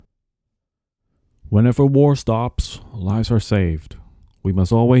Whenever war stops, lives are saved. We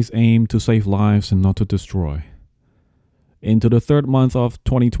must always aim to save lives and not to destroy. Into the third month of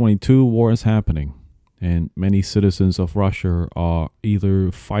 2022, war is happening, and many citizens of Russia are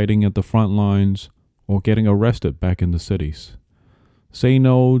either fighting at the front lines or getting arrested back in the cities. Say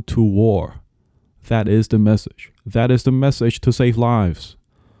no to war. That is the message. That is the message to save lives.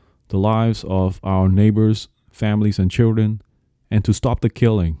 The lives of our neighbors, families, and children, and to stop the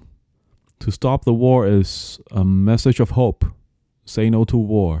killing. To stop the war is a message of hope. Say no to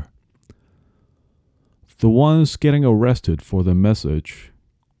war. The ones getting arrested for the message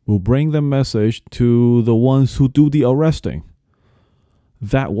will bring the message to the ones who do the arresting.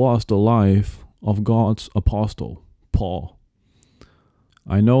 That was the life of God's apostle, Paul.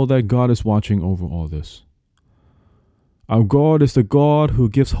 I know that God is watching over all this. Our God is the God who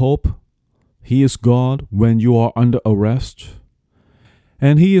gives hope. He is God when you are under arrest.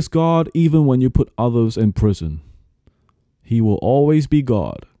 And He is God even when you put others in prison. He will always be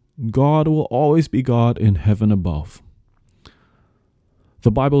God. God will always be God in heaven above. The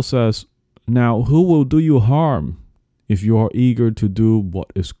Bible says, "Now who will do you harm if you are eager to do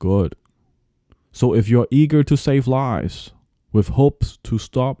what is good?" So if you're eager to save lives with hopes to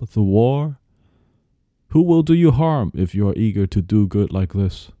stop the war, who will do you harm if you are eager to do good like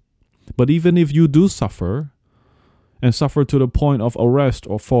this? But even if you do suffer, and suffer to the point of arrest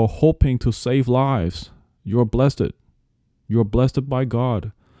or for hoping to save lives, you're blessed. You're blessed by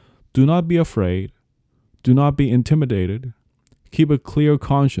God. Do not be afraid. Do not be intimidated. Keep a clear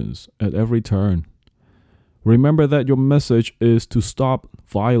conscience at every turn. Remember that your message is to stop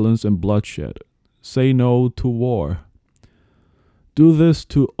violence and bloodshed. Say no to war. Do this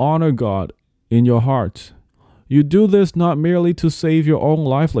to honor God in your heart. You do this not merely to save your own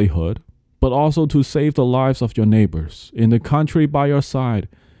livelihood, but also to save the lives of your neighbors in the country by your side.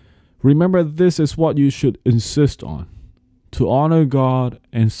 Remember, this is what you should insist on, to honor God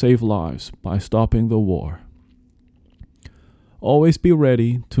and save lives by stopping the war. Always be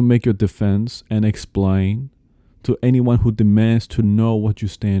ready to make your defense and explain to anyone who demands to know what you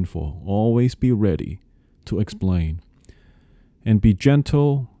stand for. Always be ready to explain. And be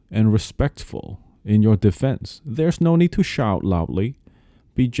gentle and respectful in your defense. There's no need to shout loudly.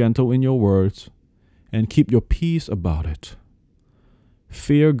 Be gentle in your words and keep your peace about it.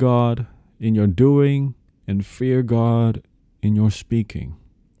 Fear God in your doing and fear God in your speaking.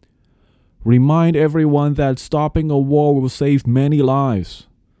 Remind everyone that stopping a war will save many lives,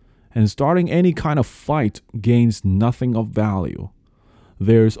 and starting any kind of fight gains nothing of value.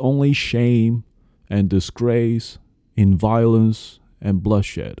 There is only shame and disgrace in violence and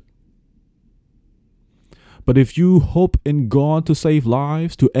bloodshed. But if you hope in God to save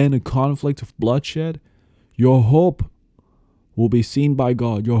lives, to end a conflict of bloodshed, your hope will be seen by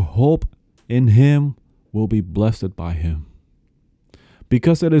God. Your hope in Him will be blessed by Him.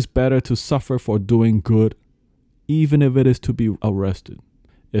 Because it is better to suffer for doing good, even if it is to be arrested,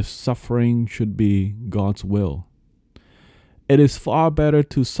 if suffering should be God's will. It is far better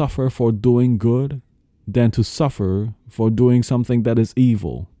to suffer for doing good than to suffer for doing something that is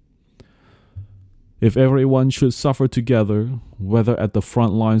evil. If everyone should suffer together, whether at the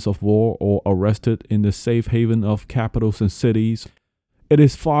front lines of war or arrested in the safe haven of capitals and cities, it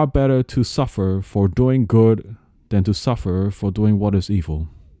is far better to suffer for doing good than to suffer for doing what is evil.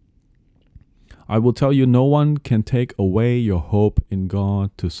 I will tell you, no one can take away your hope in God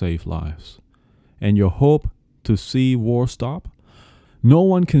to save lives, and your hope to see war stop. No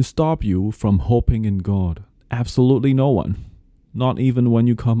one can stop you from hoping in God. Absolutely no one, not even when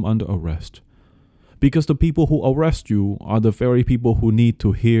you come under arrest. Because the people who arrest you are the very people who need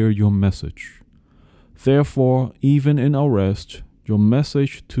to hear your message. Therefore, even in arrest, your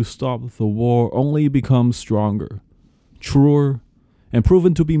message to stop the war only becomes stronger, truer, and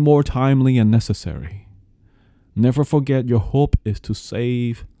proven to be more timely and necessary. Never forget your hope is to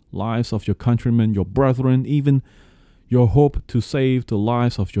save lives of your countrymen, your brethren, even your hope to save the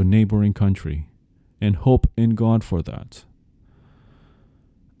lives of your neighboring country, and hope in God for that.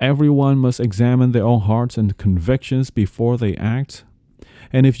 Everyone must examine their own hearts and convictions before they act.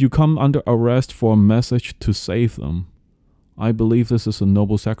 And if you come under arrest for a message to save them, I believe this is a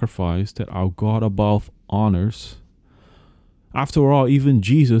noble sacrifice that our God above honors. After all, even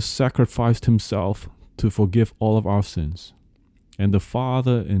Jesus sacrificed Himself to forgive all of our sins. And the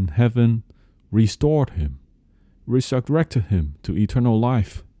Father in heaven restored Him, resurrected Him to eternal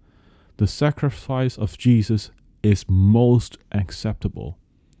life. The sacrifice of Jesus is most acceptable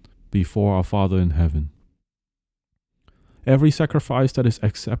before our Father in heaven. Every sacrifice that is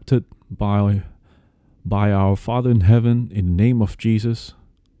accepted by our Father in heaven in the name of Jesus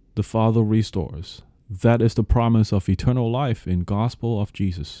the Father restores. That is the promise of eternal life in gospel of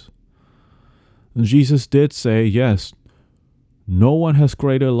Jesus. And Jesus did say, yes, no one has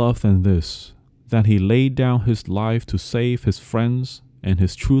greater love than this, that he laid down his life to save his friends and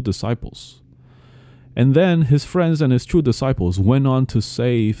his true disciples. And then his friends and his true disciples went on to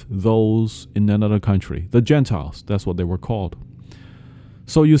save those in another country, the Gentiles. That's what they were called.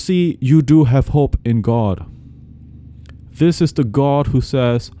 So you see, you do have hope in God. This is the God who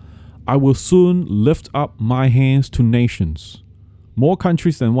says, I will soon lift up my hands to nations. More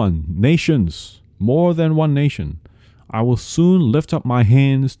countries than one. Nations. More than one nation. I will soon lift up my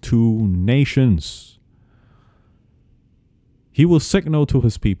hands to nations. He will signal to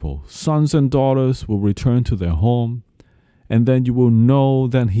his people. Sons and daughters will return to their home. And then you will know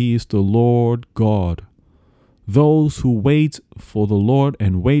that he is the Lord God. Those who wait for the Lord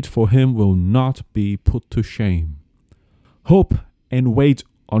and wait for him will not be put to shame. Hope and wait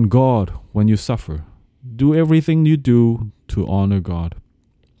on God when you suffer. Do everything you do to honor God.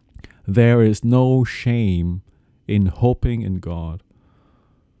 There is no shame in hoping in God.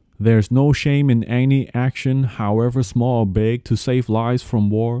 There's no shame in any action, however small or big, to save lives from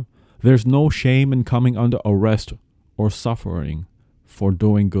war. There's no shame in coming under arrest or suffering for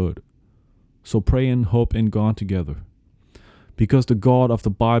doing good. So pray and hope in God together. Because the God of the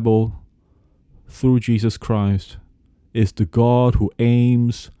Bible, through Jesus Christ, is the God who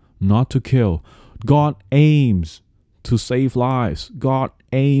aims not to kill. God aims to save lives. God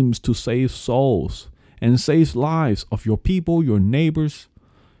aims to save souls and saves lives of your people, your neighbors,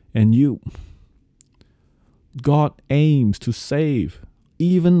 and you. God aims to save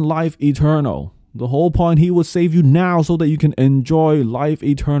even life eternal. The whole point, he will save you now so that you can enjoy life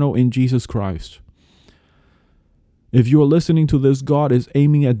eternal in Jesus Christ. If you are listening to this, God is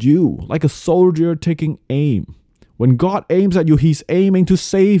aiming at you like a soldier taking aim. When God aims at you, he's aiming to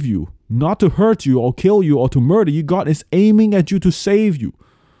save you, not to hurt you or kill you or to murder you. God is aiming at you to save you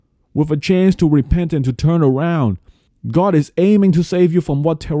with a chance to repent and to turn around. God is aiming to save you from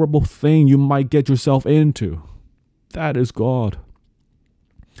what terrible thing you might get yourself into. That is God.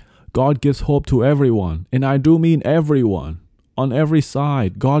 God gives hope to everyone, and I do mean everyone, on every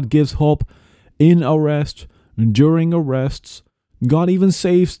side. God gives hope in arrest, during arrests. God even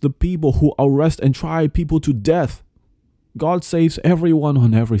saves the people who arrest and try people to death. God saves everyone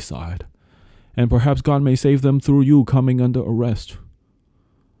on every side. And perhaps God may save them through you coming under arrest.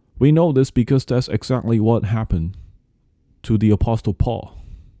 We know this because that's exactly what happened to the Apostle Paul.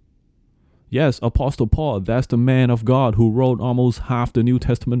 Yes, Apostle Paul, that's the man of God who wrote almost half the New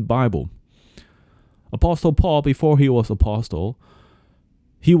Testament Bible. Apostle Paul, before he was apostle,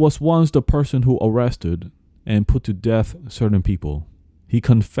 he was once the person who arrested and put to death certain people. He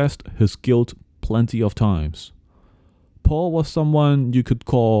confessed his guilt plenty of times. Paul was someone you could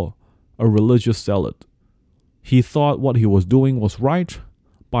call a religious zealot. He thought what he was doing was right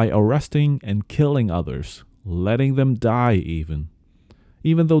by arresting and killing others, letting them die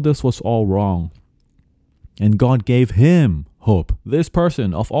even though this was all wrong. And God gave him hope. This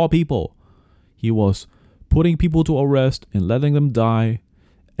person, of all people, he was putting people to arrest and letting them die,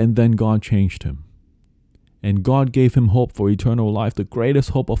 and then God changed him. And God gave him hope for eternal life, the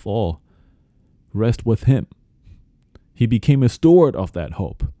greatest hope of all. Rest with him. He became a steward of that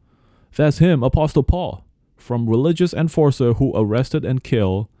hope. That's him, Apostle Paul, from religious enforcer who arrested and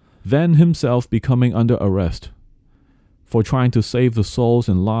killed, then himself becoming under arrest for trying to save the souls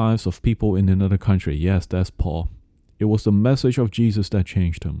and lives of people in another country. Yes, that's Paul. It was the message of Jesus that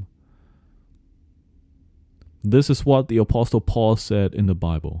changed him. This is what the Apostle Paul said in the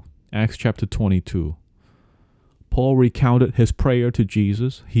Bible, Acts chapter 22. Paul recounted his prayer to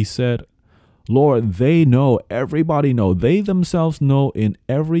Jesus. He said, Lord, they know, everybody know, they themselves know in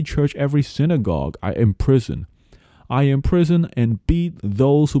every church, every synagogue, I imprison. I imprison and beat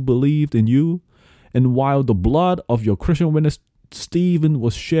those who believed in you. And while the blood of your Christian witness Stephen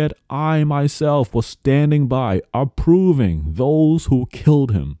was shed, I myself was standing by, approving those who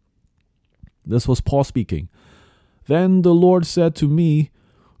killed him. This was Paul speaking. Then the Lord said to me,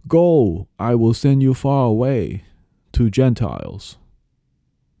 Go, I will send you far away to Gentiles.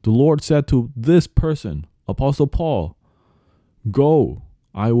 The Lord said to this person, Apostle Paul, Go,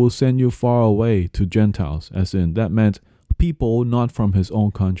 I will send you far away to Gentiles, as in that meant people not from his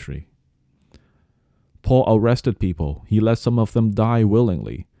own country. Paul arrested people. He let some of them die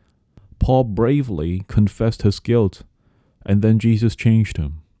willingly. Paul bravely confessed his guilt, and then Jesus changed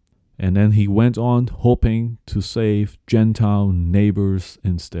him. And then he went on hoping to save Gentile neighbors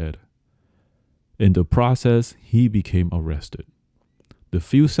instead. In the process, he became arrested. The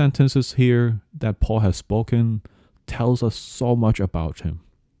few sentences here that Paul has spoken tells us so much about him.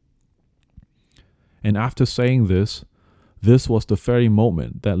 And after saying this was the very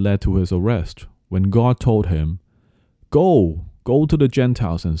moment that led to his arrest, when God told him, Go to the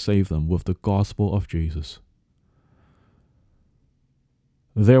Gentiles and save them with the gospel of Jesus.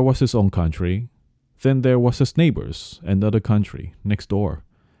 There was his own country, then there was his neighbors, another country next door,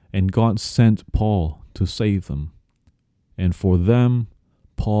 and God sent Paul to save them. And for them,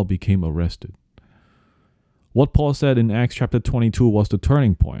 Paul became arrested. What Paul said in Acts chapter 22 was the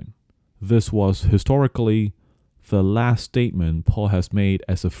turning point. This was historically the last statement Paul has made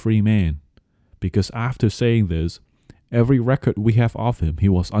as a free man, because after saying this, every record we have of him, he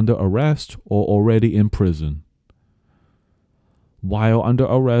was under arrest or already in prison. While under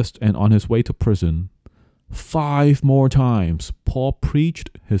arrest and on his way to prison, 5 more times Paul preached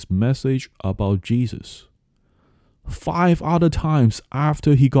his message about Jesus. 5 other times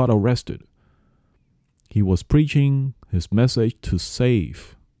after he got arrested, he was preaching his message to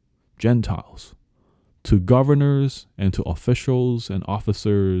save Gentiles, to governors and to officials and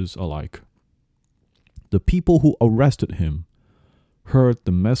officers alike. The people who arrested him heard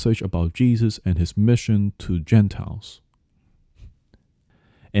the message about Jesus and his mission to Gentiles.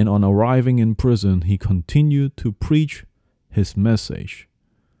 And on arriving in prison, he continued to preach his message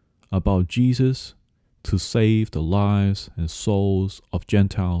about Jesus to save the lives and souls of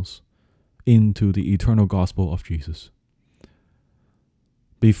Gentiles into the eternal gospel of Jesus.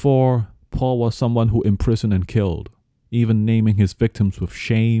 Before, Paul was someone who imprisoned and killed, even naming his victims with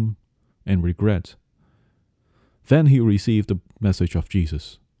shame and regret. Then he received the message of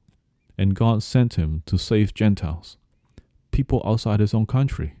Jesus, and God sent him to save Gentiles, people outside his own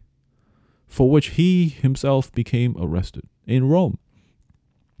country, for which he himself became arrested in Rome.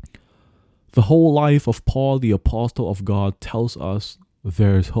 The whole life of Paul, the apostle of God, tells us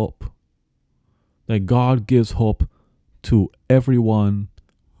there is hope, that God gives hope to everyone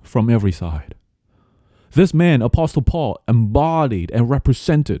from every side. This man, Apostle Paul, embodied and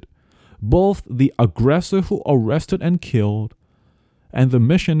represented both the aggressor who arrested and killed and the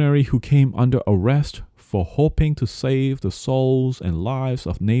missionary who came under arrest for hoping to save the souls and lives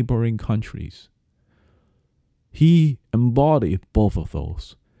of neighboring countries. He embodied both of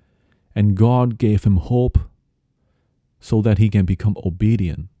those, and God gave him hope so that he can become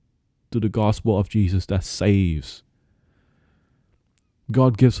obedient to the gospel of Jesus that saves.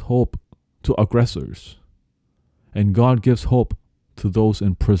 God gives hope to aggressors, and God gives hope to those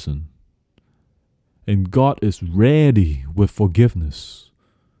in prison. And God is ready with forgiveness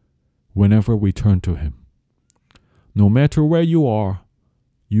whenever we turn to him. No matter where you are,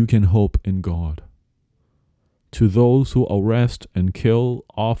 you can hope in God. To those who arrest and kill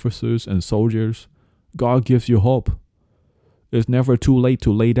officers and soldiers, God gives you hope. It's never too late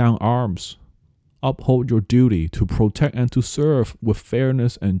to lay down arms. Uphold your duty to protect and to serve with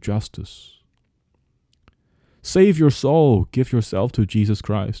fairness and justice. Save your soul. Give yourself to Jesus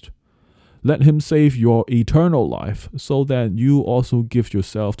Christ. Let him save your eternal life so that you also give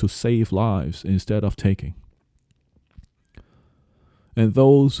yourself to save lives instead of taking. And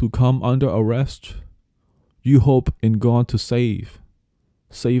those who come under arrest, you hope in God to save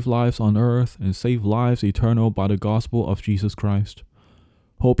lives on earth and save lives eternal by the gospel of Jesus Christ.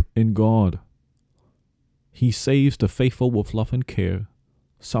 Hope in God. He saves the faithful with love and care,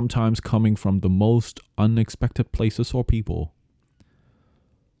 sometimes coming from the most unexpected places or people.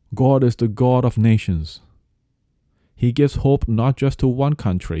 God is the God of nations. He gives hope not just to one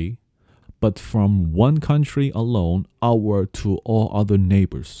country, but from one country alone outward to all other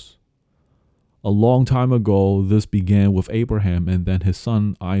neighbors. A long time ago, this began with Abraham and then his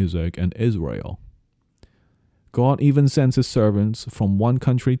son Isaac and Israel. God even sends his servants from one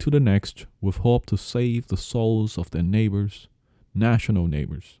country to the next with hope to save the souls of their neighbors, national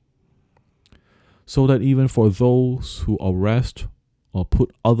neighbors. So that even for those who arrest or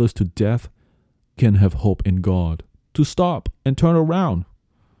put others to death can have hope in God to stop and turn around.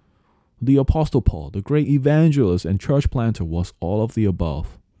 The Apostle Paul, the great evangelist and church planter, was all of the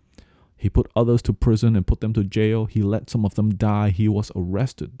above. He put others to prison and put them to jail. He let some of them die. He was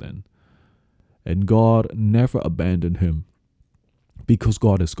arrested then. And God never abandoned him, because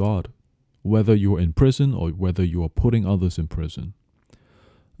God is God, whether you're in prison or whether you are putting others in prison.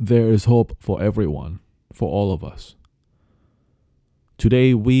 There is hope for everyone, for all of us.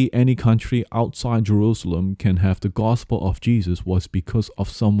 Today, any country outside Jerusalem can have the gospel of Jesus was because of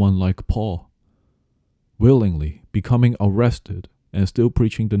someone like Paul, willingly becoming arrested and still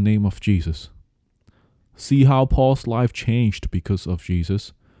preaching the name of Jesus. See how Paul's life changed because of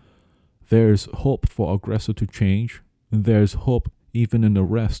Jesus. There's hope for aggressor to change, and there's hope even in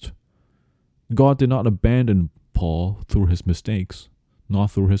arrest. God did not abandon Paul through his mistakes, not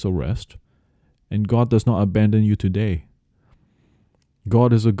through his arrest, And God does not abandon you today.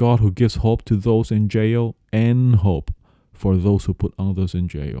 God is a God who gives hope to those in jail and hope for those who put others in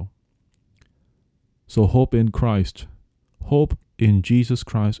jail. So hope in Christ, hope in Jesus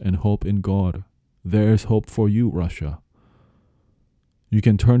Christ, and hope in God. There is hope for you, Russia. You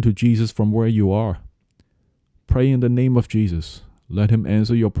can turn to Jesus from where you are. Pray in the name of Jesus. Let him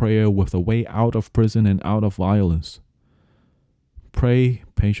answer your prayer with a way out of prison and out of violence. Pray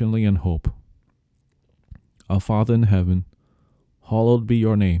patiently and hope. Our Father in heaven, hallowed be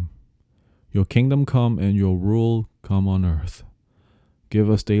your name. Your kingdom come and your rule come on earth. Give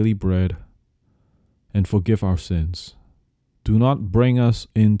us daily bread and forgive our sins. Do not bring us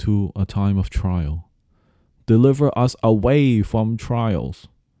into a time of trial. Deliver us away from trials,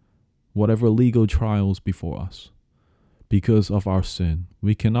 whatever legal trials before us. Because of our sin,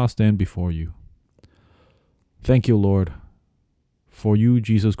 we cannot stand before you. Thank you, Lord, for you,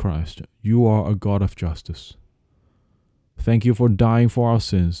 Jesus Christ. You are a God of justice. Thank you for dying for our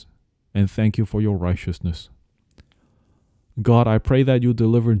sins, and thank you for your righteousness. God, I pray that you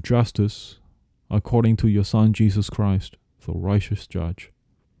deliver justice according to your Son, Jesus Christ, the righteous judge.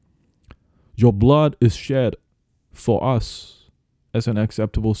 Your blood is shed for us as an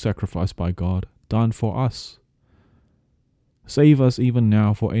acceptable sacrifice by God, done for us. Save us even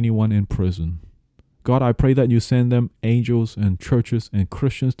now for anyone in prison. God, I pray that you send them angels and churches and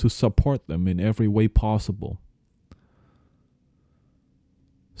Christians to support them in every way possible.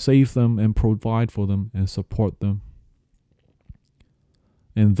 Save them and provide for them and support them.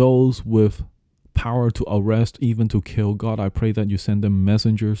 And those with power to arrest, even to kill, God, I pray that you send them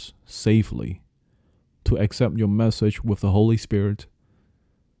messengers safely to accept your message with the Holy Spirit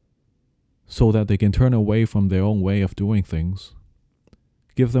so that they can turn away from their own way of doing things.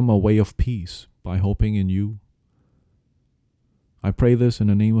 Give them a way of peace by hoping in you. I pray this in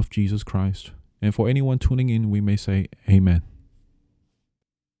the name of Jesus Christ. And for anyone tuning in, we may say, Amen.